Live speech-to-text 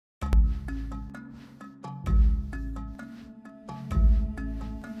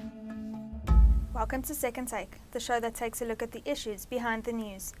Welcome to Second Take, the show that takes a look at the issues behind the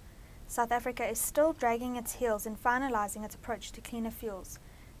news. South Africa is still dragging its heels in finalising its approach to cleaner fuels.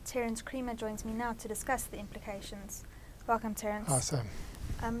 Terence Creamer joins me now to discuss the implications. Welcome, Terence. Hi,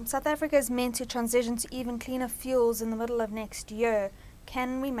 Sam. South Africa is meant to transition to even cleaner fuels in the middle of next year.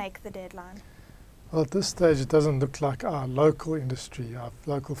 Can we make the deadline? Well, at this stage, it doesn't look like our local industry, our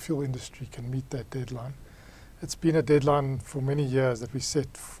local fuel industry, can meet that deadline. It's been a deadline for many years that we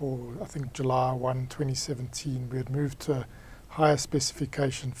set for, I think, July 1, 2017. We had moved to a higher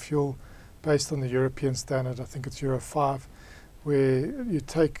specification fuel based on the European standard. I think it's Euro 5, where you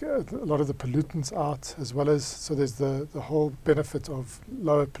take a lot of the pollutants out, as well as, so there's the whole benefit of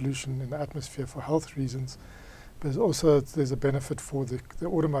lower pollution in the atmosphere for health reasons. But there's a benefit for the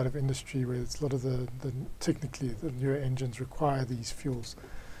automotive industry, where it's a lot of technically the newer engines require these fuels.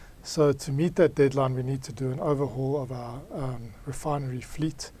 So to meet that deadline, we need to do an overhaul of our refinery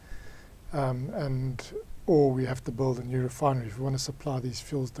fleet, or we have to build a new refinery if we want to supply these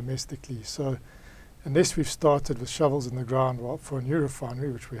fuels domestically. So unless we've started with shovels in the ground for a new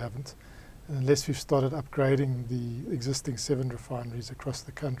refinery, which we haven't, and unless we've started upgrading the existing 7 refineries across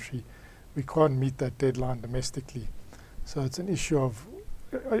the country, we can't meet that deadline domestically. So it's an issue of,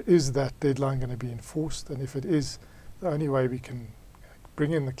 is that deadline going to be enforced? And if it is, the only way we can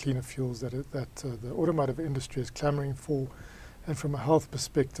bring in the cleaner fuels that the automotive industry is clamouring for, and from a health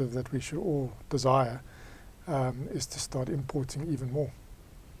perspective that we should all desire, is to start importing even more.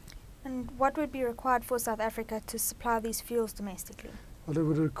 And what would be required for South Africa to supply these fuels domestically? Well, it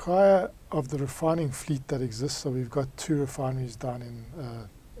would require of the refining fleet that exists. So we've got 2 refineries down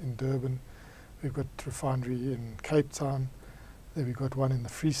in Durban. We've got a refinery in Cape Town. Then we've got one in the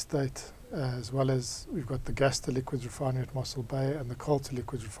Free State, as well as we've got the gas to liquids refinery at Mossel Bay and the coal to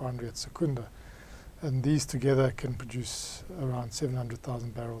liquids refinery at Secunda. And these together can produce around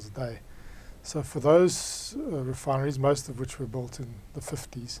 700,000 barrels a day. So for those refineries, most of which were built in the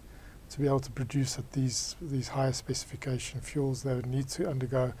 50s, to be able to produce at these higher specification fuels, they would need to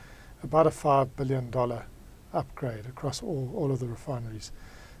undergo about a $5 billion upgrade across all of the refineries.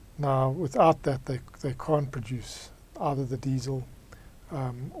 Now, without that, they can't produce either the diesel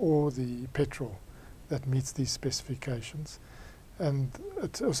or the petrol that meets these specifications. And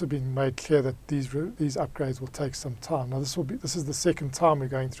it's also been made clear that these upgrades will take some time. Now, this is the second time we're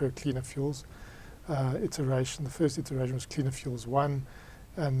going through a cleaner fuels iteration. The first iteration was cleaner fuels 1,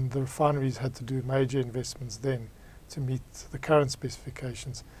 and the refineries had to do major investments then to meet the current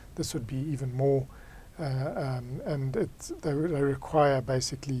specifications. This would be even more, and they require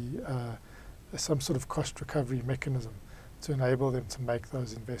basically some sort of cost recovery mechanism to enable them to make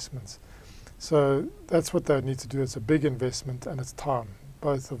those investments. So that's what they need to do. It's a big investment and it's time,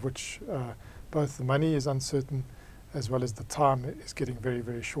 both of which, both the money is uncertain as well as the time is getting very,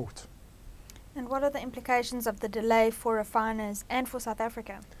 very short. And what are the implications of the delay for refiners and for South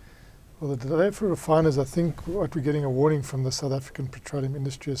Africa? Well, the delay for refiners, I think what we're getting a warning from the South African Petroleum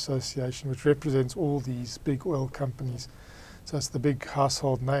Industry Association, which represents all these big oil companies. So it's the big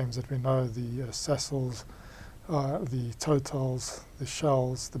household names that we know, the Sasol's, the Totals, the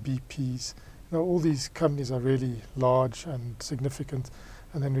Shells, the BPs. You know, all these companies are really large and significant.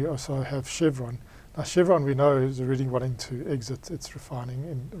 And then we also have Chevron. Now, Chevron, we know, is already wanting to exit its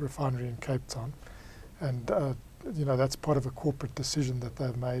refinery in Cape Town. And, that's part of a corporate decision that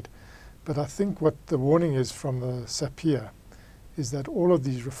they've made. But I think what the warning is from the SAPIA is that all of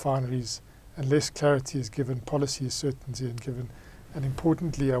these refineries, unless clarity is given, policy is certainty and given, and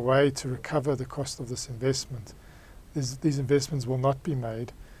importantly, a way to recover the cost of this investment, these investments will not be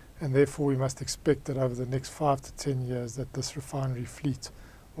made, and therefore we must expect that over the next 5 to 10 years that this refinery fleet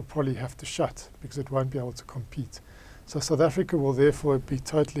will probably have to shut because it won't be able to compete. So South Africa will therefore be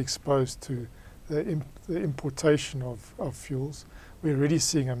totally exposed to the importation of fuels. We're already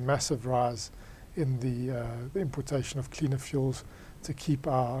seeing a massive rise in the importation of cleaner fuels to keep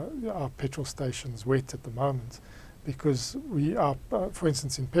our petrol stations wet at the moment, because we are, for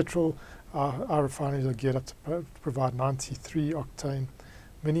instance, in petrol, our refineries are geared up to provide 93 octane.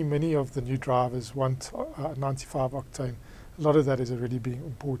 Many of the new drivers want 95 octane. A lot of that is already being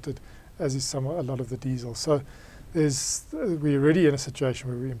imported, as is a lot of the diesel. So we're already in a situation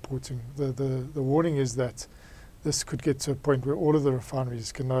where we're importing. The warning is that this could get to a point where all of the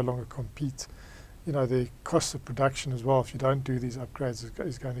refineries can no longer compete. You know, the cost of production as well, if you don't do these upgrades,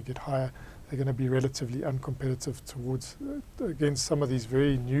 is going to get higher. They're going to be relatively uncompetitive against some of these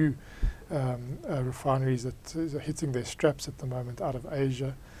very new refineries that are hitting their straps at the moment out of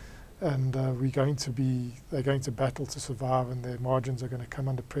Asia. And they're going to battle to survive, and their margins are going to come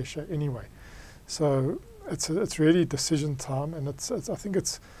under pressure anyway. So it's really decision time, and I think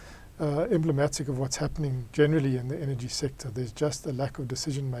it's emblematic of what's happening generally in the energy sector. There's just a lack of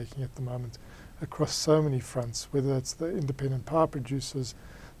decision making at the moment across so many fronts, whether it's the independent power producers,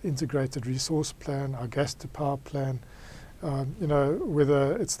 the integrated resource plan, our gas to power plan,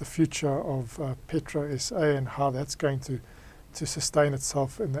 whether it's the future of Petro SA and how that's going to sustain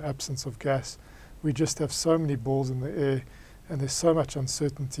itself in the absence of gas. We just have so many balls in the air, and there's so much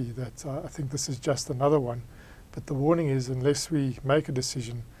uncertainty that I think this is just another one. But the warning is, unless we make a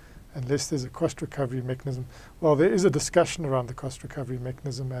decision, unless there's a cost recovery mechanism, well, there is a discussion around the cost recovery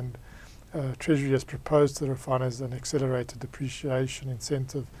mechanism, and Treasury has proposed to the refiners an accelerated depreciation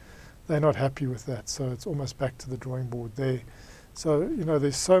incentive. They're not happy with that, so it's almost back to the drawing board there. So,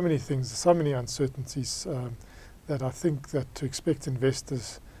 there's so many things, so many uncertainties that I think that to expect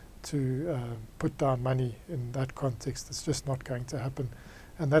investors to put down money in that context, it's just not going to happen.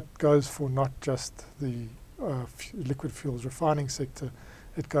 And that goes for not just the liquid fuels refining sector,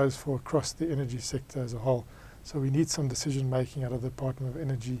 it goes for across the energy sector as a whole. So we need some decision making out of the Department of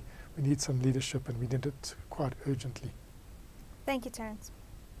Energy, we need some leadership, and we need it quite urgently. Thank you, Terence.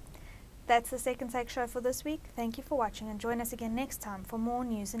 That's the Second Take show for this week. Thank you for watching, and join us again next time for more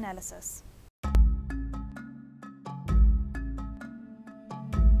news analysis.